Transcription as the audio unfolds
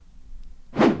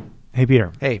Hey,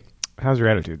 Peter. Hey, How's your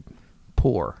attitude?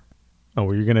 poor. Oh,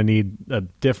 well, you're going to need a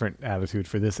different attitude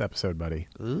for this episode, buddy.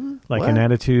 Like what? an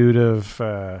attitude of...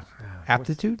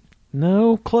 Aptitude?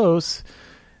 No, close.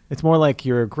 It's more like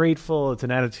you're grateful. It's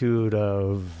an attitude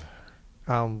of...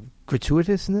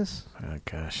 Gratuitousness? Oh,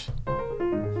 gosh.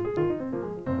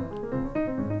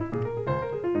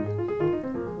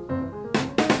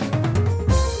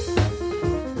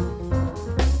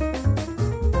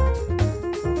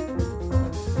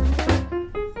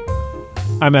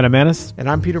 I'm Adam Manis, And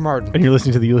I'm Peter Martin. and you're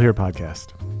listening to the You'll Hear podcast.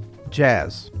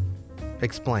 Jazz.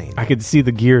 Explain. I could see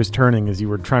the gears turning as you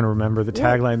were trying to remember the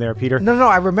tagline there, Peter. No,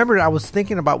 I remembered. I was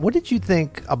thinking about, what did you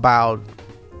think about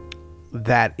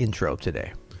that intro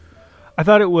today? I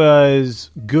thought it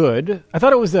was good. I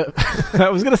thought it was a... I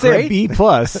was going to say Great? a B+,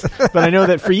 but I know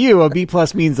that for you, a B+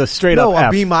 means a straight up F.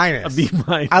 A B minus. A B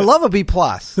minus. I love a B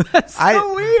plus. That's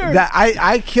so weird.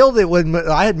 I killed it when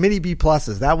I had many B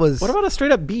pluses. That was... What about a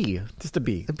straight up B? Just a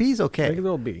B. A B's okay. Like a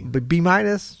little B. But B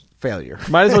minus, failure.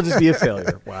 Might as well just be a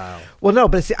failure. Wow. Well, no,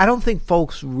 but see, I don't think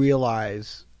folks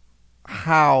realize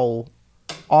how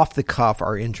off the cuff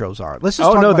our intros are. Let's just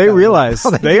Oh, talk no, about they that. realize.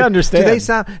 No, They do. understand. Do they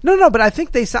sound? No, but I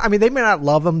think they sound. I mean, they may not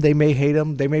love them. They may hate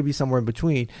them. They may be somewhere in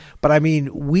between. But I mean,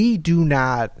 we do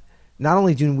not. Not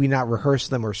only do we not rehearse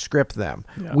them or script them,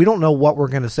 Yeah. we don't know what we're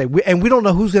going to say, and we don't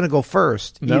know who's going to go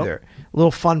first Nope. either. A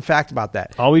little fun fact about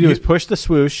that. All we do is push the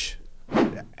swoosh.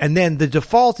 And then the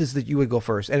default is that you would go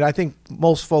first. And I think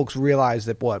most folks realize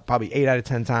that, probably 8 out of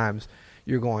 10 times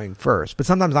you're going first. But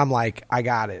sometimes I'm like, I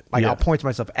got it. Like, Yeah. I'll point to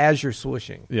myself as you're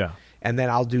swooshing. Yeah. And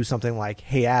then I'll do something like,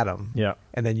 hey, Adam. Yeah.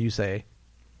 And then you say,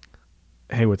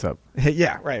 Hey, what's up? hey,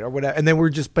 yeah, right, or whatever. And then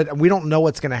but we don't know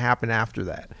what's going to happen after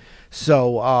that.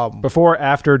 So, Before,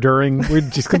 after, during, we're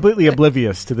just completely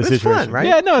oblivious to the It's situation. fun, right?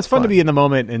 Yeah, no, it's fun to Fun. be in the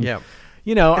moment. And, Yeah.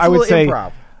 you know, It's I a would little say...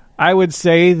 improv. I would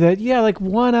say that, yeah, like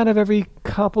 1 out of every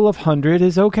couple of 100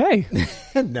 is okay.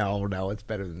 no, it's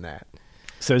better than that.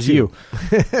 Says you.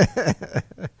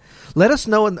 Let us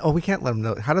know. We can't let them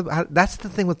know. That's the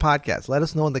thing with podcasts. Let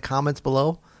us know in the comments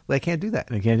below. They can't do that.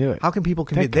 They can't do it. How can people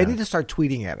Thank They God. need to start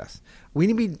tweeting at us. We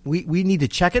need to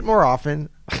check it more often.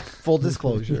 Full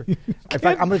disclosure. In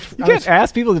fact, You can't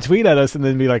ask people to tweet at us and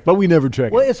then be like, but we never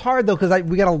check Well, it. it's hard though because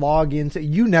we got to log in.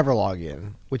 You never log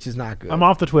in, which is not good. I'm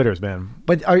off the Twitters, man.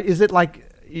 But is it like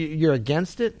you're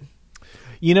against it?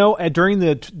 You know, during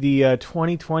the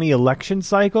 2020 election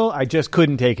cycle, I just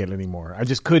couldn't take it anymore. I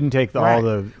just couldn't take all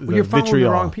the you're following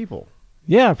vitriol. the wrong people.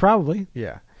 Yeah, probably.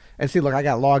 Yeah. And see, look, I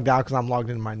got logged out because I'm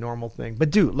logged into my normal thing. But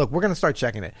dude, look, we're going to start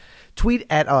checking it. Tweet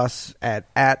at us at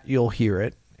You'll Hear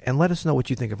It and let us know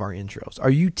what you think of our intros. Are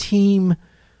you team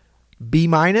B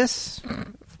minus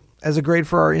as a grade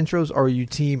for our intros, or are you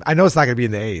team? I know it's not going to be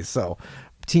in the A's, so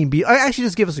team B. Actually,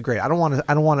 just give us a grade. I don't want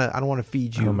to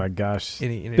feed you. Oh my gosh,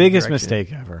 in any biggest direction.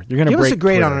 mistake ever. You're going to Give break us a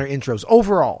grade on Twitter. our intros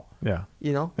overall. Yeah,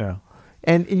 You know. yeah.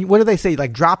 And what do they say?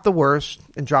 Like, drop the worst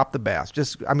and drop the best.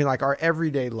 Like our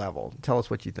everyday level. Tell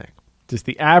us what you think. Just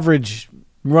the average,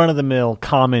 run-of-the-mill,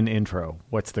 common intro.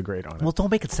 What's the grade on it? Well, don't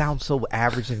make it sound so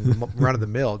average and run of the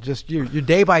mill. Just your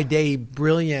day by day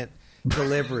brilliant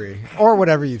delivery or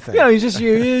whatever you think. Yeah, it's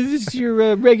just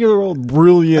your regular old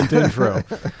brilliant intro.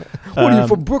 What are you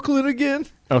from Brooklyn again?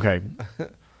 Okay,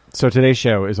 so today's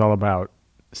show is all about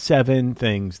 7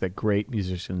 things that great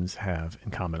musicians have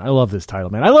in common. I love this title,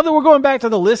 man. I love that we're going back to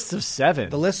the lists of 7.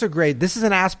 The lists are great. This is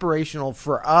an aspirational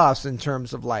for us in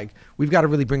terms of like we've got to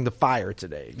really bring the fire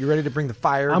today. You ready to bring the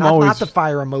fire? Not the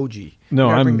fire emoji. No, you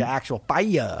gotta I'm bring the actual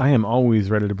fire. I am always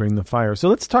ready to bring the fire. So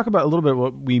let's talk about a little bit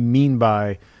what we mean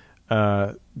by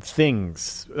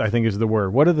things, I think is the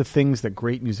word. What are the things that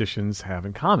great musicians have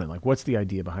in common? Like, what's the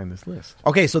idea behind this list?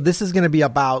 Okay, so this is going to be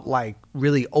about like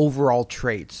really overall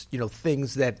traits,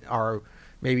 things that are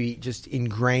maybe just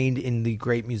ingrained in the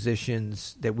great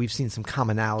musicians that we've seen some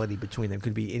commonality between them.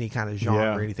 Could be any kind of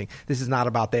genre or anything. This is not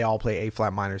about they all play A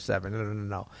flat minor 7.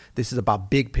 No. This is about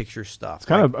big picture stuff. It's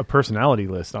kind of a personality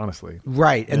list, honestly.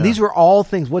 Right. And these are all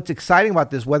things. What's exciting about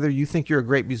this, whether you think you're a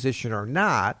great musician or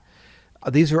not,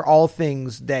 these are all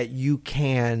things that you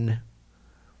can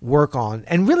work on.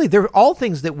 And really, they're all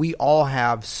things that we all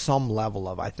have some level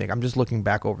of, I think. I'm just looking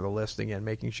back over the list again,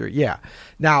 making sure. Yeah.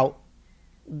 Now,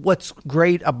 what's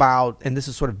great about, and this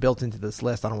is sort of built into this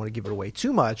list, I don't want to give it away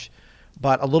too much,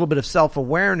 but a little bit of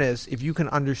self-awareness, if you can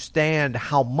understand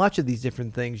how much of these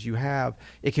different things you have,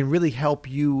 it can really help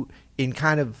you in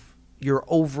kind of your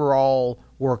overall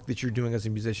work that you're doing as a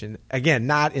musician. Again,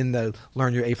 not in the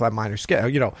learn your A flat minor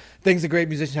scale. Things that great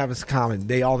musicians have in common.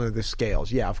 They all know their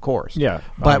scales. Yeah, of course. Yeah,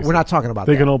 but obviously. we're not talking about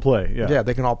They that. can all play. Yeah,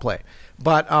 They can all play.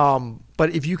 But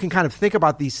if you can kind of think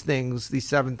about these things, these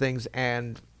 7 things,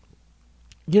 and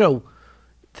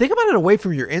think about it away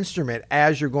from your instrument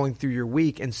as you're going through your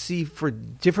week and see for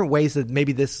different ways that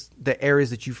maybe the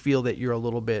areas that you feel that you're a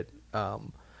little bit,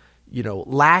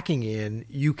 lacking in,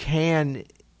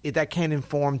 that can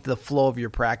inform the flow of your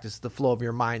practice, the flow of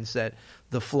your mindset,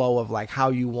 the flow of like how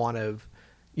you want to,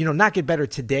 not get better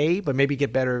today, but maybe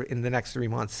get better in the next 3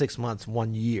 months, 6 months,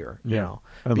 1 year,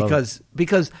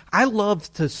 because I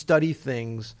love to study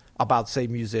things about, say,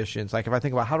 musicians. Like if I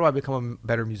think about how do I become a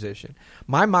better musician,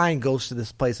 my mind goes to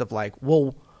this place of like,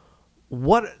 well,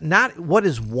 what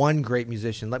is one great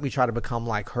musician? Let me try to become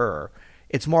like her.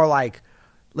 It's more like,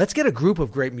 let's get a group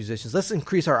of great musicians. Let's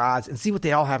increase our odds and see what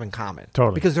they all have in common.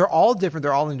 Totally. Because they're all different.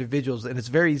 They're all individuals. And it's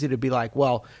very easy to be like,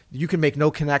 well, you can make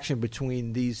no connection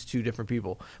between these two different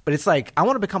people. But it's like, I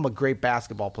want to become a great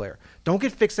basketball player. Don't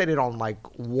get fixated on like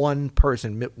one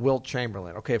person, Wilt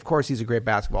Chamberlain. Okay, of course he's a great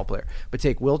basketball player. But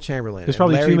take Wilt Chamberlain. There's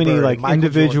probably Larry too many Bird, like Michael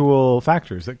individual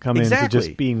factors that come into Exactly.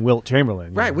 just being Wilt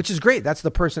Chamberlain. Right, which is great. That's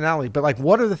the personality. But like,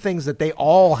 what are the things that they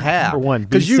all have? Number one,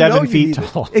 be Because 7 feet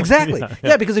tall. Exactly.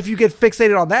 Yeah, because if you get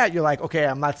fixated on that, you're like, okay,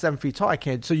 I'm not 7 feet tall. I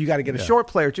can't. So you got to get a short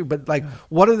player too. But like,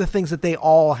 what are the things that they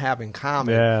all have in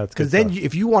common? Yeah, because then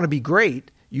if you want to be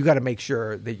great, you got to make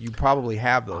sure that you probably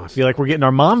have those. I feel like we're getting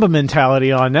our Mamba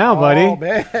mentality on now, buddy. Oh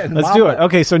man, Let's do it.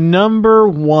 Okay, so number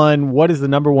one, what is the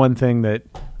number one thing that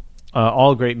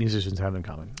all great musicians have in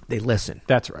common? They listen.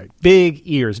 That's right. Big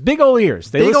ears. Big old ears.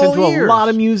 They Big listen old to ears. a lot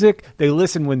of music. They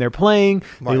listen when they're playing.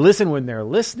 Right. They listen when they're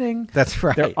listening. That's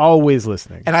right. They're always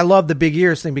listening. And I love the big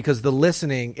ears thing because the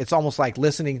listening, it's almost like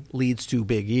listening leads to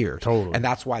big ears. Totally. And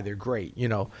that's why they're great,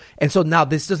 And so now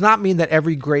this does not mean that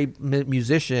every great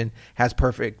musician has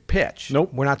perfect pitch.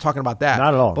 Nope. We're not talking about that.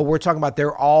 Not at all. But we're talking about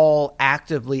they're all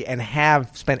actively and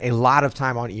have spent a lot of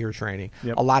time on ear training,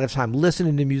 Yep. a lot of time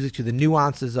listening to music, to the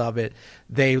nuances of it.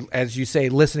 They, as you say,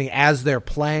 listening as they're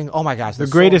playing. Oh my gosh. The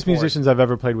that's greatest so important. musicians I've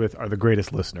ever played with are the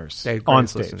greatest listeners They're on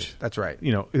greatest stage. listeners. That's right.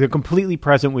 They're completely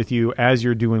present with you as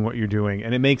you're doing what you're doing,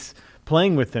 and it makes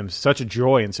playing with them such a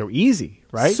joy and so easy,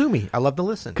 right? Sue me. I love to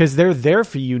listen. Because they're there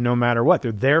for you no matter what.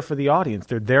 They're there for the audience.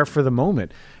 They're there for the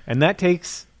moment, and that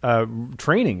takes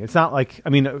training. It's not like,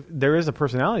 there is a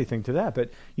personality thing to that,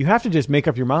 but you have to just make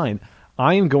up your mind.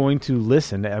 I am going to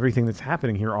listen to everything that's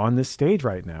happening here on this stage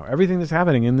right now, everything that's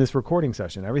happening in this recording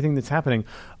session, everything that's happening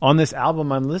on this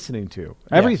album I'm listening to,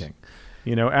 everything.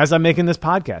 As I'm making this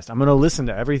podcast, I'm going to listen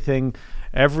to everything,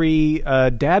 every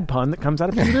dad pun that comes out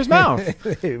of Peter's mouth,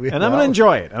 and I'm going to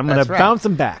enjoy it. I'm going to bounce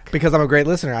them back. Because I'm a great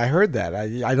listener. I heard that.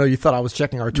 I know you thought I was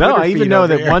checking our Twitter No, I even feed know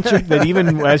over that here. that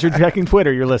even as you're checking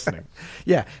Twitter, you're listening.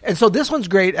 Yeah, and so this one's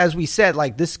great. As we said,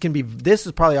 like this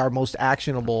is probably our most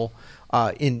actionable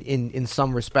in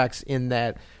some respects, in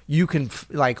that you can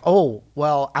I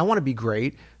want to be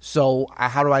great. So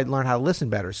how do I learn how to listen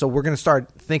better? So we're going to start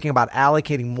thinking about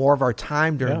allocating more of our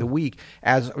time during the week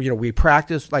as we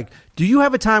practice. Like, do you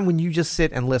have a time when you just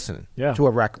sit and listen to a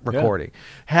recording? Yeah.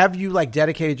 Have you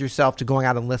dedicated yourself to going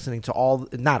out and listening to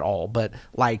not all, but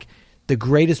like the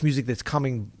greatest music that's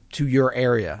coming to your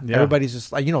area? Yeah. Everybody's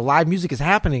just like, live music is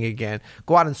happening again.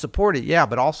 Go out and support it. Yeah.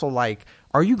 But also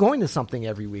are you going to something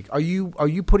every week? Are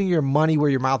you putting your money where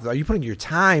your mouth is? Are you putting your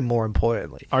time, more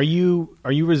importantly? Are you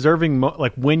reserving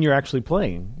when you're actually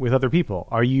playing with other people?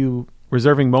 Are you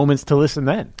reserving moments to listen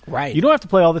then? Right. You don't have to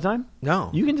play all the time. No.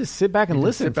 You can just sit back and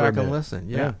listen. Sit back and listen.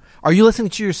 Yeah. Are you listening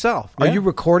to yourself? Yeah. Are you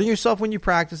recording yourself when you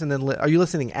practice, and then are you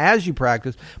listening as you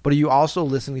practice? But are you also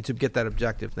listening to get that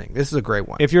objective thing? This is a great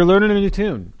one. If you're learning a new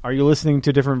tune, are you listening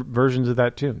to different versions of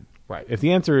that tune? Right. If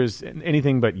the answer is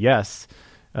anything but yes,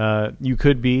 you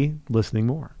could be listening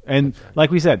more. And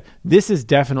like we said, this is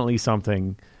definitely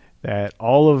something that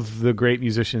all of the great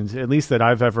musicians, at least that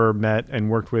I've ever met and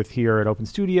worked with here at Open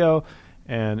Studio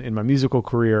and in my musical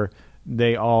career,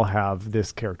 they all have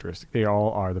this characteristic. They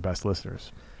all are the best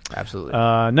listeners. Absolutely.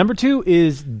 Number 2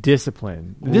 is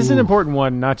discipline. This is an important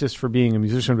one, not just for being a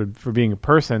musician, but for being a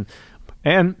person.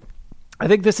 And I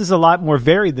think this is a lot more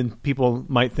varied than people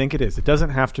might think it is. It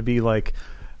doesn't have to be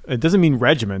it doesn't mean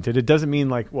regimented. It doesn't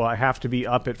mean I have to be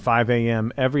up at 5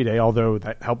 a.m. every day, although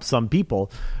that helps some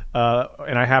people.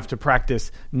 And I have to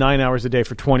practice 9 hours a day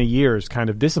for 20 years kind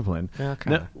of discipline. Yeah,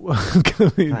 kind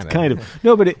of.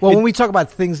 No, but when we talk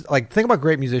about things, think about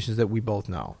great musicians that we both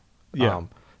know. Yeah.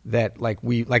 That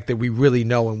we really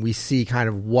know, and we see kind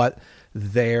of what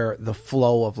the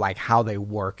flow of how they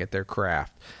work at their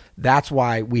craft. That's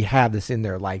why we have this in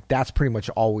there. That's pretty much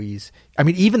always. I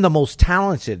mean, even the most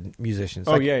talented musicians.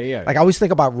 Yeah. I always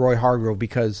think about Roy Hargrove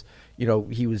because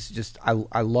he was just.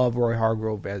 I love Roy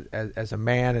Hargrove as a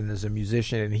man and as a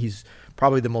musician, and he's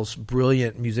probably the most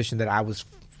brilliant musician that I was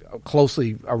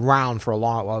closely around for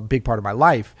a big part of my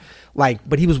life.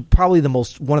 But he was probably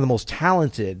one of the most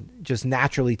talented, just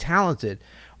naturally talented.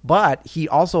 But he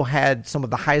also had some of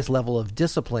the highest level of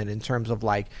discipline in terms of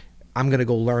I'm going to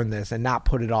go learn this and not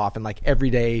put it off. And every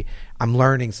day I'm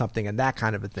learning something and that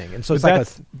kind of a thing. And so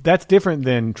that's different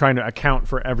than trying to account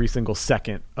for every single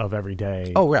second of every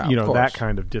day. Oh, yeah. That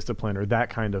kind of discipline, or that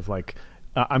kind of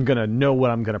I'm going to know what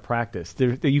I'm going to practice.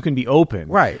 You can be open.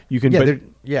 Right. You can,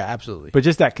 absolutely. But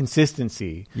just that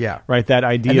consistency. Yeah. Right. That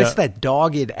idea. And it's that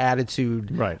dogged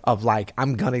attitude of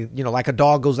I'm going to, like a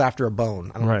dog goes after a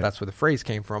bone. I don't know if that's where the phrase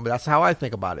came from, but that's how I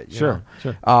think about it. Sure.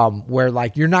 Where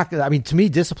you're not going to, to me,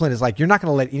 discipline is you're not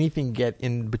going to let anything get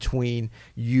in between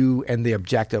you and the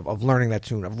objective of learning that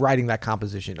tune, of writing that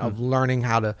composition, of learning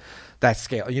how to, that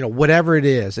scale, whatever it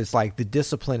is. It's the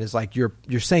discipline is you're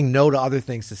saying no to other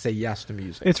things to say yes to music.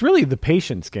 It's really the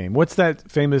patience game. What's that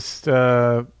famous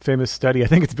study? I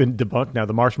think it's been debunked now.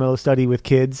 The marshmallow study with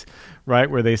kids, right?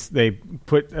 Where they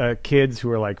put kids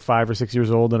who are 5 or 6 years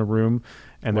old in a room,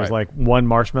 and there's one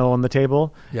marshmallow on the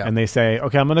table, and they say,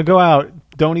 okay, I'm going to go out.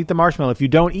 Don't eat the marshmallow. If you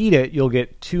don't eat it, you'll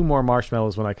get 2 more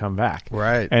marshmallows when I come back.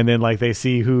 Right. And then they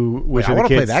see which of the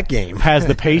kids play that game. has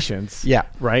the patience. Yeah.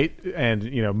 Right.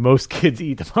 And most kids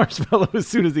eat the marshmallow as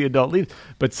soon as the adult leaves,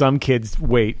 but some kids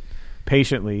wait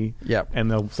patiently. Yep.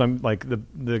 And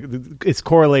it's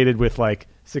correlated with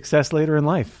success later in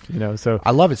life. So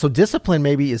I love it. So discipline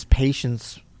maybe is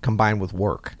patience combined with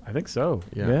work. I think so.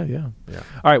 Yeah.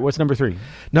 All right, what's number 3?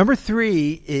 Number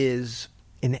 3 is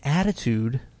an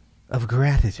attitude of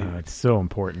gratitude. It's so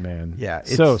important, man. Yeah.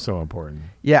 So important.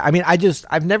 Yeah.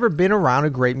 I've never been around a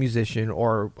great musician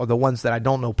or the ones that I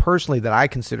don't know personally that I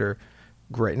consider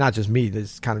great, not just me,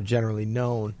 that's kind of generally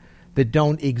known, that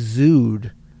don't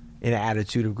exude an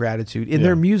attitude of gratitude in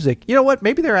their music. You know what?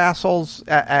 Maybe they're assholes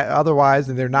otherwise,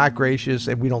 and they're not gracious,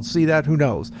 and we don't see that. Who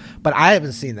knows? But I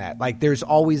haven't seen that. There's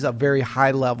always a very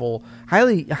high level,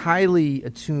 highly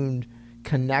attuned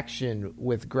connection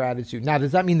with gratitude. Now,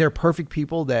 does that mean they're perfect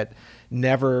people that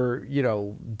never,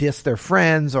 diss their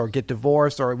friends or get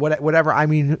divorced or whatever?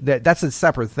 That's a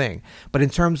separate thing. But in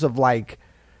terms of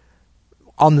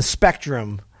on the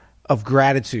spectrum of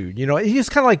gratitude, it's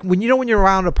just kind of when you're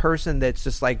around a person that's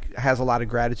just has a lot of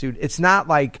gratitude, it's not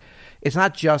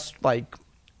just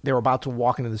they're about to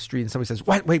walk into the street and somebody says,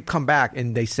 wait, come back,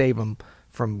 and they save them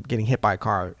from getting hit by a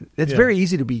car. It's very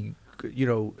easy to be,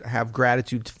 have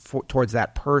gratitude towards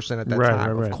that person at that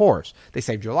time. Right. Of course, they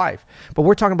saved your life. But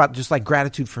we're talking about just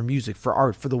gratitude for music, for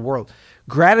art, for the world.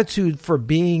 Gratitude for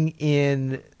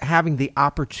having the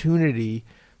opportunity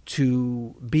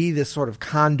to be this sort of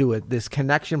conduit, this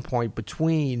connection point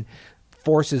between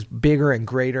forces bigger and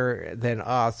greater than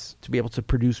us to be able to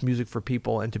produce music for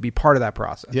people and to be part of that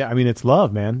process. Yeah, it's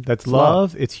love, man. That's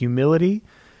love. It's humility.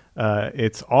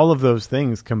 It's all of those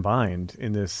things combined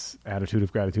in this attitude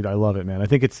of gratitude. I love it, man. I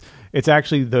think it's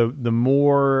actually the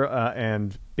more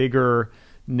and bigger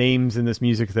names in this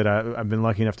music that I've been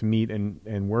lucky enough to meet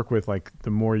and work with, the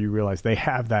more you realize they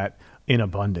have that in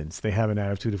abundance. They have an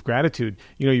attitude of gratitude.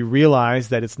 You realize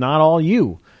that it's not all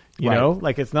you,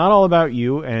 it's not all about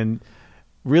you. And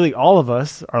really all of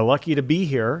us are lucky to be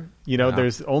here.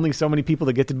 There's only so many people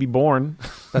that get to be born.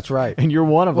 That's right. And you're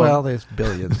one of them. Well, there's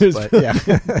billions, but yeah.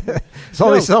 It's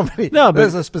only so many. No, but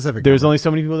there's a specific there's number. only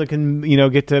so many people that can,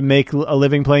 get to make a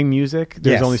living playing music.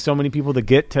 There's only so many people that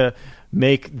get to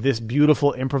make this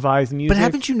beautiful improvised music. But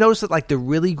haven't you noticed that the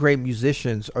really great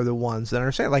musicians are the ones that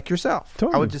understand, like yourself?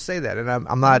 Totally. I would just say that, and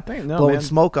I'm not blowing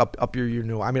smoke up your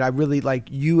new. I really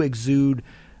you exude.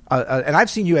 And I've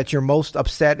seen you at your most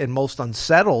upset and most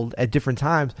unsettled at different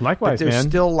times. Likewise, but there's man.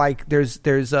 Still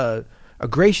there's a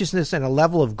graciousness and a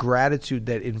level of gratitude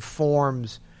that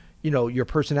informs, your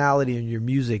personality and your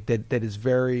music that is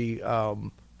very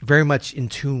very much in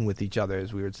tune with each other,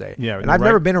 as we would say. Yeah, and I've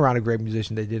never been around a great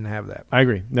musician that didn't have that. I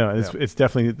agree. No, it's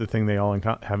definitely the thing they all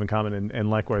have in common, and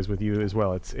likewise with you as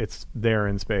well. It's there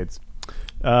in spades.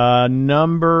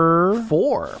 Number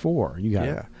 4. You got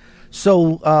it.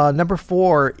 So number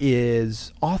 4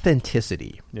 is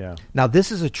authenticity. Yeah. Now,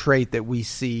 this is a trait that we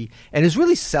see and is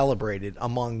really celebrated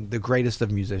among the greatest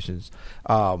of musicians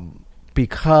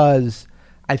because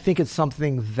I think it's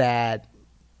something that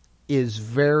is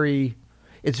very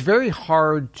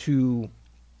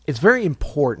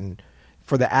important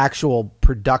for the actual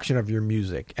production of your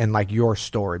music and your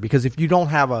story. Because if you don't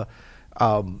have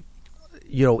an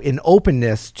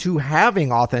openness to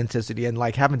having authenticity and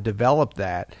haven't developed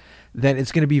that, then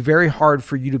it's going to be very hard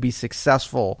for you to be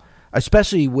successful,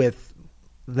 especially with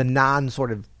the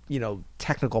sort of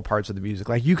technical parts of the music.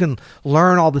 You can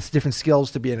learn all these different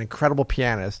skills to be an incredible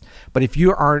pianist, but if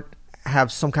you aren't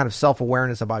have some kind of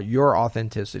self-awareness about your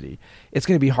authenticity, it's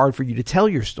going to be hard for you to tell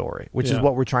your story, which is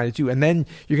what we're trying to do. And then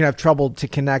you're going to have trouble to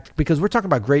connect, because we're talking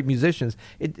about great musicians,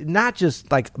 not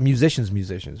just like musicians.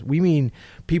 We mean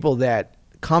people that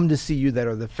come to see you that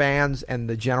are the fans, and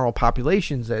the general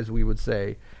populations, as we would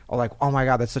say, are like, oh my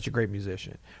God, that's such a great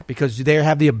musician, because they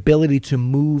have the ability to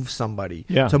move somebody,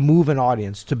 to move an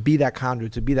audience, to be that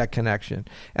conduit, to be that connection.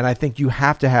 And I think you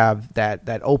have to have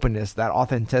that openness, that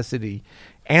authenticity,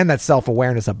 and that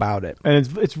self-awareness about it. And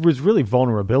it's really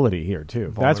vulnerability here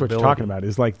too. That's what you're talking about,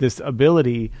 is like this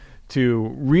ability to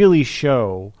really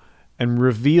show and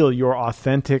reveal your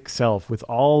authentic self with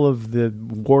all of the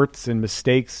warts and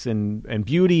mistakes and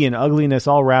beauty and ugliness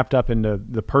all wrapped up into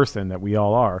the person that we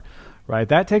all are. Right,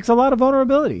 that takes a lot of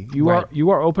vulnerability. You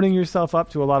are opening yourself up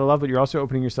to a lot of love, but you're also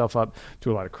opening yourself up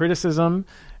to a lot of criticism,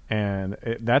 and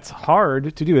that's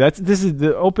hard to do. This is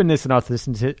the openness and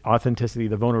authenticity,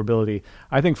 the vulnerability.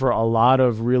 I think for a lot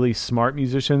of really smart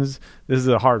musicians, this is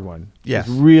a hard one. Yes.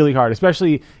 It's really hard,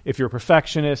 especially if you're a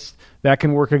perfectionist. That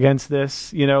can work against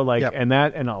this, and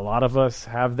a lot of us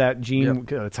have that gene.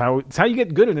 It's how you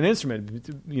get good at an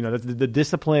instrument. The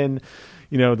discipline,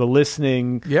 the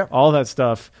listening, all that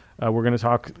stuff. We're going to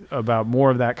talk about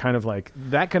more of that kind of like,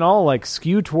 that can all like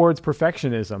skew towards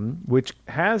perfectionism, which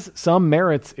has some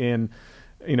merits in,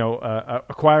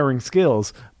 acquiring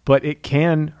skills, but it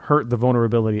can hurt the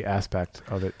vulnerability aspect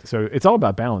of it. So it's all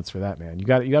about balance for that, man. You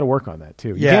got to work on that too.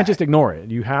 You can't just ignore it.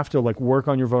 You have to like work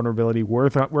on your vulnerability,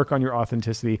 work on your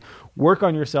authenticity, work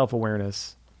on your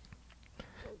self-awareness.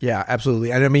 Yeah,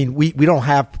 absolutely. And I mean, we don't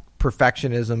have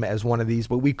perfectionism as one of these,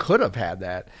 but we could have had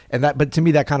that. But to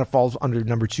me, that kind of falls under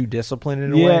number 2, discipline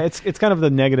in a way. Yeah, it's kind of the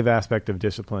negative aspect of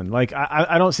discipline. Like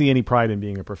I don't see any pride in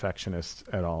being a perfectionist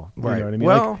at all. You know what I mean?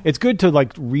 Well, like, it's good to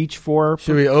like reach for.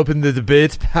 Should we open the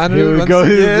debate panel? Here we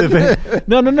go.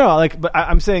 No. Like, but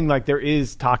I'm saying like there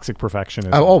is toxic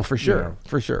perfectionism. Oh, for sure,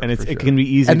 for sure. And it can be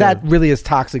easy. And that really is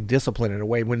toxic discipline in a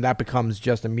way, when that becomes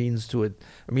just a means to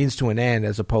an end,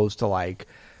 as opposed to like,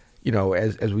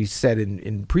 as we said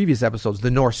in previous episodes, the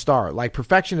North Star. Like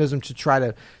perfectionism to try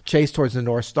to chase towards the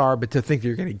North Star, but to think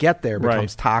you're going to get there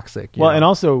becomes toxic. Well, and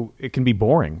also it can be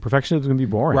boring. Perfectionism can be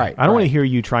boring. Right. I don't want to hear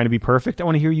you trying to be perfect. I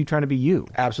want to hear you trying to be you.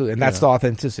 Absolutely. And that's the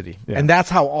authenticity. Yeah. And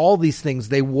that's how all these things,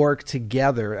 they work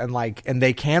together, and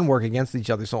they can work against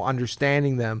each other. So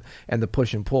understanding them and the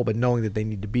push and pull, but knowing that they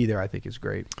need to be there, I think is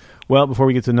great. Well, before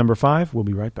we get to number 5, we'll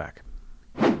be right back.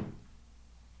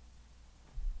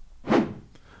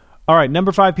 All right,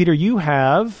 number 5, Peter, you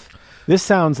have. This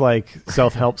sounds like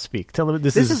self-help speak. Tell them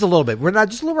this is a little bit. We're not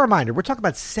just a little reminder. We're talking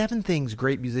about 7 things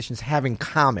great musicians have in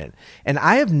common, and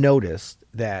I have noticed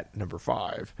that number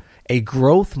 5, a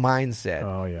growth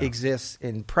mindset exists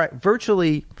in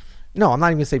virtually. No, I'm not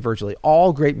even going to say virtually.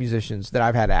 All great musicians that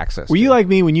I've had access to. Were you like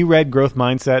me when you read Growth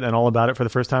Mindset and all about it for the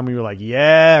first time? When you were like,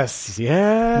 yes.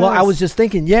 Well, I was just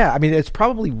thinking, I mean, it's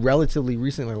probably relatively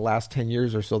recently, the last 10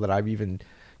 years or so, that I've even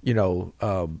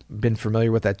been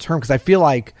familiar with that term, because I feel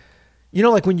like,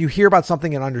 like when you hear about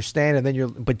something and understand, and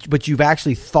then but you've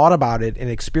actually thought about it and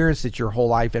experienced it your whole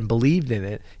life and believed in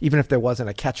it, even if there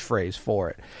wasn't a catchphrase for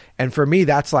it. And for me,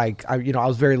 that's like, I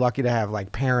was very lucky to have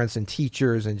like parents and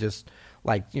teachers and just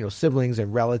like, siblings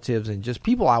and relatives and just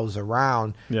people I was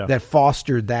around that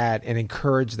fostered that and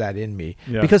encouraged that in me.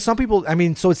 Yeah. Because some people,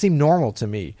 so it seemed normal to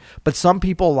me, but some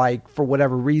people, like, for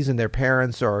whatever reason, their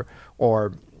parents or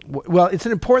well, it's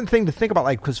an important thing to think about,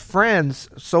 like, because friends,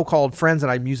 so-called friends,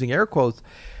 and I'm using air quotes,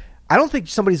 I don't think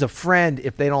somebody's a friend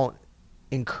if they don't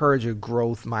encourage a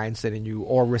growth mindset in you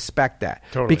or respect that.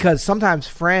 Totally. Because sometimes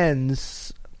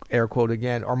friends, air quote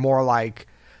again, are more like,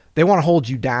 they want to hold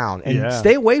you down, and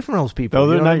stay away from those people. No,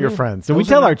 they're not your friends. So we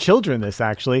tell our children this,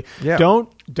 actually. Yeah.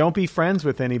 Don't be friends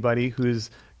with anybody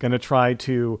who's going to try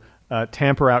to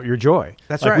tamper out your joy.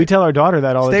 That's right. We tell our daughter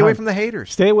that all the time. Stay away from the haters.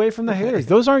 Stay away from the haters.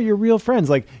 Those aren't your real friends.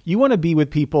 Like, you want to be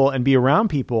with people and be around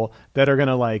people that are going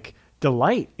to like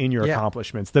delight in your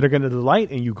accomplishments, that are going to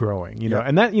delight in you growing,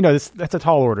 and that, that's a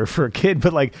tall order for a kid,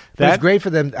 but like that's great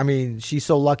for them. I mean, she's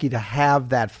so lucky to have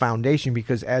that foundation,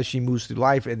 because as she moves through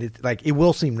life, and it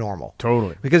will seem normal.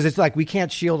 Totally. Because it's like, we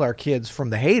can't shield our kids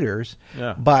from the haters,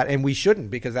 and we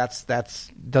shouldn't, because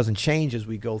that's doesn't change as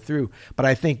we go through. But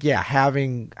I think,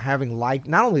 having like,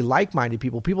 not only like-minded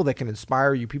people that can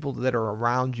inspire you, people that are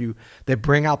around you, that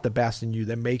bring out the best in you,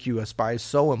 that make you aspire, is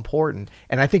so important.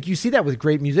 And I think you see that with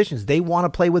great musicians. They want to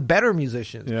play with better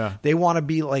musicians. Yeah. They want to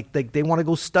be like, they want to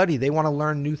go study. They want to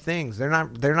learn new things. They're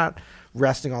not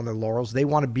resting on their laurels. They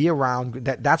want to be around.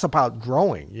 That's about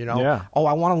growing, Yeah. Oh,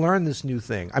 I want to learn this new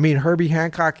thing. I mean, Herbie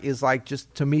Hancock is like,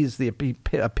 just to me, is the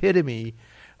epitome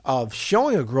of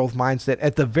showing a growth mindset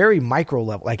at the very micro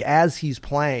level. Like as he's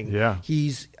playing,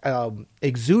 he's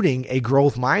exuding a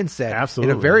growth mindset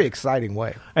Absolutely. in a very exciting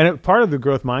way. And part of the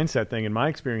growth mindset thing, in my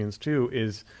experience too,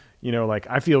 is, you know, like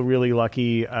I feel really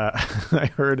lucky.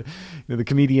 I heard the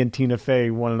comedian Tina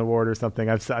Fey won an award or something.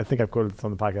 I think I've quoted this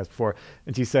on the podcast before.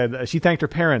 And she said she thanked her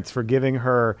parents for giving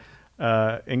her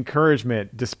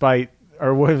encouragement despite,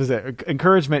 or what was it?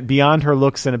 Encouragement beyond her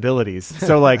looks and abilities.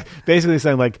 So like basically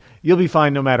saying like, you'll be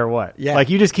fine no matter what. Yeah. Like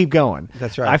you just keep going.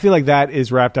 That's right. I feel like that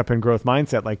is wrapped up in growth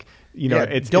mindset. Like, you know,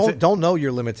 don't know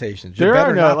your limitations. There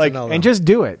are no, like, and just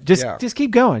do it. Just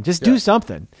keep going. Just do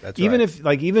something. That's even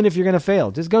right. Even if you're going to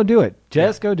fail, just go do it.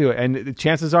 Go do it. And the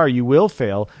chances are you will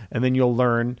fail, and then you'll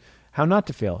learn how not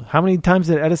to fail. How many times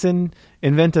did Edison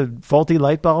invent a faulty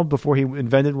light bulb before he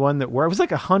invented one that worked? It was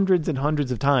like hundreds and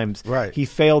hundreds of times. Right. He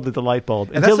failed at the light bulb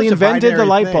and until he invented the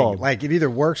light bulb. Like it either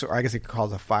works, or I guess it could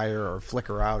cause a fire or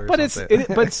flicker out, or something.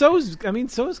 But so is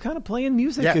kind of playing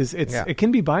music. It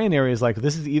can be binary. Is like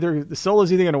this is either the solo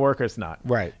is either going to work or it's not.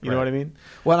 Right. You know what I mean?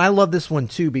 Well, and I love this one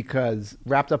too because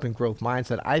wrapped up in growth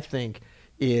mindset, I think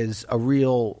is a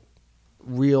real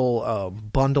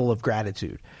bundle of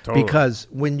gratitude. Totally. Because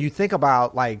when you think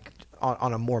about like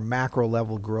on a more macro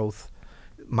level growth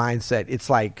mindset, it's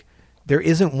like there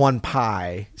isn't one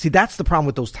pie. See, that's the problem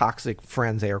with those toxic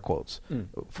friends, air quotes,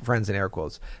 friends in air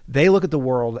quotes. They look at the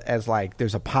world as like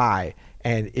there's a pie,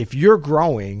 and if you're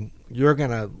growing, you're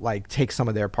gonna like take some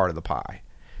of their part of the pie.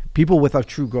 People with a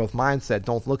true growth mindset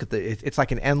don't look at it's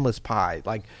like an endless pie.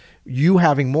 Like you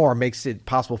having more makes it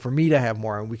possible for me to have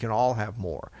more, and we can all have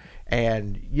more.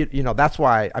 And, you know, that's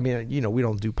why, I mean, you know, we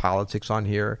don't do politics on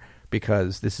here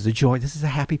because this is a joy. This is a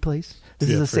happy place. This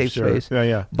is a safe space.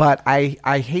 Yeah. But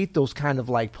I hate those kind of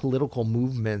like political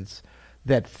movements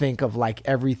that think of like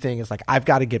everything is like, I've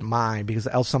got to get mine because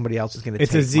else somebody else is going to take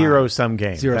It's a zero-sum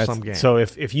game. Zero-sum game. So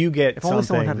if you get if something... only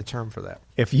someone had a term for that.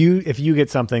 If you get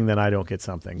something, then I don't get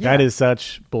something. Yeah. That is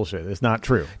such bullshit. It's not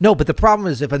true. No, but the problem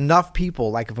is if enough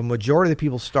people, like if a majority of the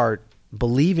people start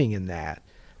believing in that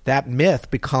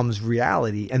myth becomes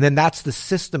reality, and then that's the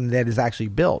system that is actually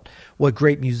built. What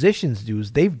great musicians do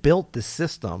is they've built the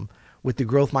system with the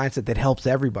growth mindset that helps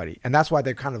everybody, and that's why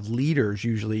they're kind of leaders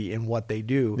usually in what they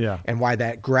do, and why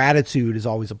that gratitude is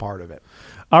always a part of it.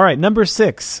 All right, number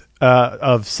 6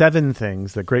 of 7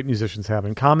 things that great musicians have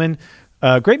in common.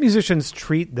 Great musicians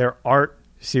treat their art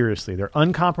seriously. They're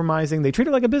uncompromising. They treat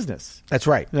it like a business. That's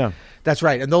right. Yeah, that's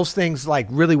right. And those things like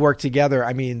really work together.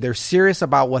 I mean, they're serious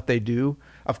about what they do.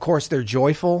 Of course, they're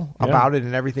joyful about it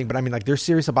and everything, but I mean, like they're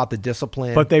serious about the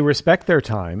discipline. But they respect their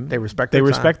time. They respect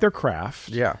their craft.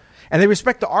 Yeah. And they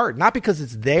respect the art, not because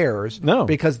it's theirs. No.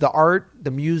 Because the art, the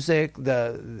music,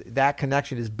 that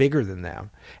connection is bigger than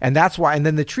them. And that's why, and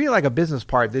then the treat it like a business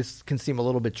part, this can seem a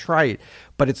little bit trite,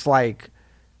 but it's like,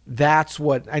 that's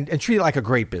what, and treat it like a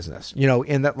great business, you know,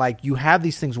 in that like you have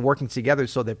these things working together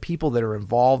so that people that are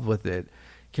involved with it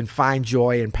can find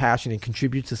joy and passion and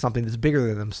contribute to something that's bigger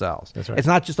than themselves. That's right. It's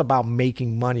not just about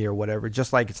making money or whatever,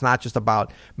 just like it's not just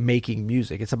about making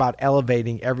music. It's about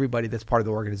elevating everybody that's part of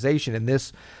the organization. And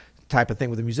this type of thing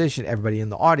with a musician, everybody in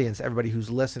the audience, everybody who's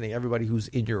listening, everybody who's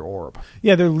in your orb.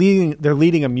 Yeah, they're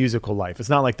leading a musical life. It's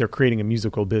not like they're creating a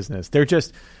musical business. They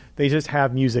just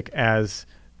have music as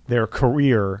their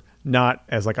career, not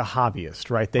as like a hobbyist,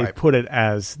 right? They put it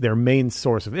as their main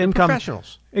source of income.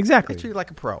 Professionals. Exactly. They treat it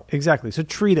like a pro. Exactly. So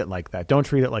treat it like that. Don't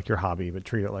treat it like your hobby, but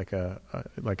treat it like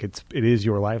it is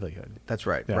your livelihood. That's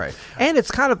right. Yeah. Right. And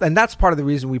it's kind of, and that's part of the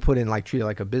reason we put in like treat it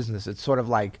like a business. It's sort of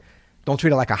like, don't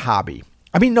treat it like a hobby.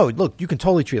 I mean, no, look, you can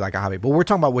totally treat it like a hobby, but we're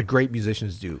talking about what great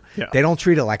musicians do. Yeah. They don't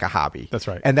treat it like a hobby. That's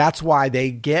right. And that's why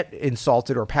they get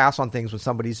insulted or pass on things when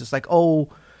somebody's just like, oh,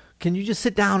 can you just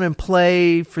sit down and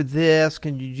play for this?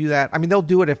 Can you do that? I mean, they'll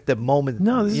do it if the moment.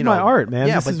 No, this is my art, man.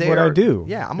 Yeah, this is what I do.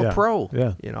 Yeah, I'm a pro.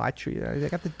 Yeah. You know, I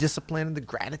got the discipline and the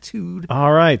gratitude.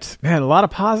 All right, man. A lot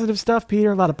of positive stuff,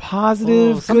 Peter. A lot of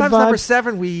positive. Sometimes good vibes. number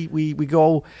 7,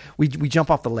 we jump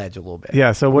off the ledge a little bit.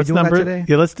 Yeah. So what's doing number? That today?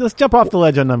 Yeah, let's jump off the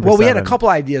ledge on number. Well, 7. we had a couple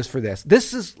ideas for this.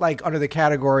 This is like under the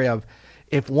category of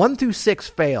if 1 through 6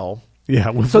 fail.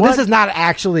 Yeah. So this is not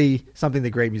actually something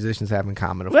that great musicians have in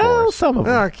common, of course. Well, some of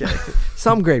them. Okay.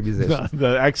 Some great musicians.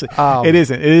 Actually, it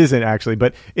isn't actually.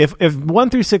 But if 1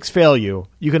 through 6 fail you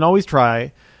can always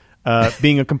try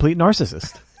being a complete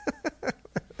narcissist.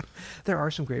 There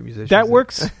are some great musicians. That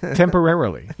works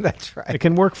temporarily. That's right. It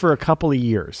can work for a couple of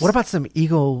years. What about some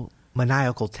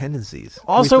egomaniacal tendencies?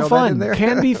 Also fun.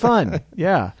 Can be fun.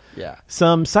 Yeah. Yeah.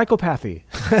 Some psychopathy.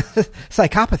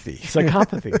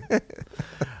 Psychopathy.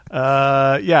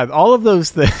 Yeah, all of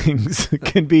those things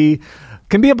can be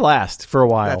Can be a blast for a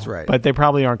while. That's right. But they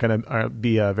probably aren't going to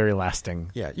be very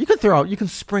lasting. Yeah, you can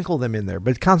sprinkle them in there,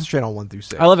 but concentrate on 1 through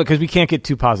 6. I love it because we can't get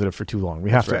too positive for too long. We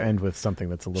have That's to right. end with something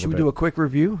that's a little Should we bit. do a quick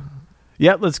review?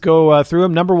 Yeah, let's go through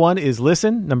them. Number 1 is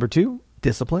listen. Number 2,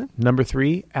 Discipline. Number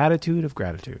 3, attitude of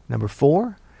gratitude. Number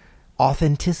 4,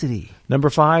 authenticity. Number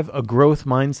 5, a growth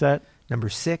mindset. Number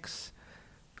 6,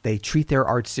 they treat their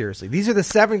art seriously. These are the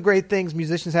 7 great things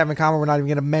musicians have in common. We're not even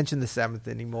going to mention the 7th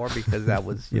anymore because that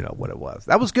was, what it was.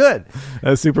 That was good.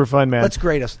 That's super fun, man. Let's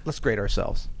grade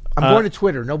ourselves. I'm going to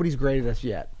Twitter. Nobody's graded us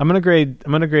yet. I'm gonna grade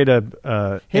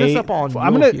a. Hit us A, up on.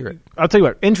 I'm You'll gonna. hear it. I'll tell you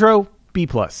what. Intro B+.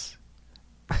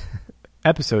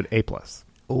 Episode A+.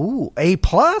 Ooh, A+.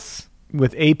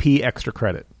 With AP extra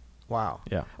credit. Wow.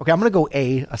 Yeah. Okay, I'm going to go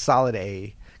A solid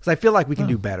A, because I feel like we can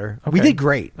do better. We okay. did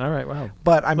great. All right. Wow.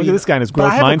 But I Look mean, at this guy and his but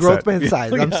growth I have mindset. a growth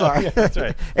mindset. I'm Yeah, sorry. yeah, that's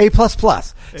right.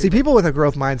 A++. See, people with a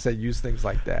growth mindset use things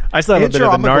like that. I still have a bit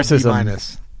of I'm the gonna go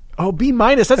narcissism. B-. Oh, B-.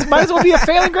 That's might as well be a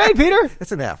failing grade, Peter.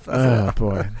 That's an F. Oh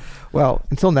boy. Well,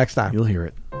 until next time. You'll hear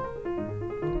it.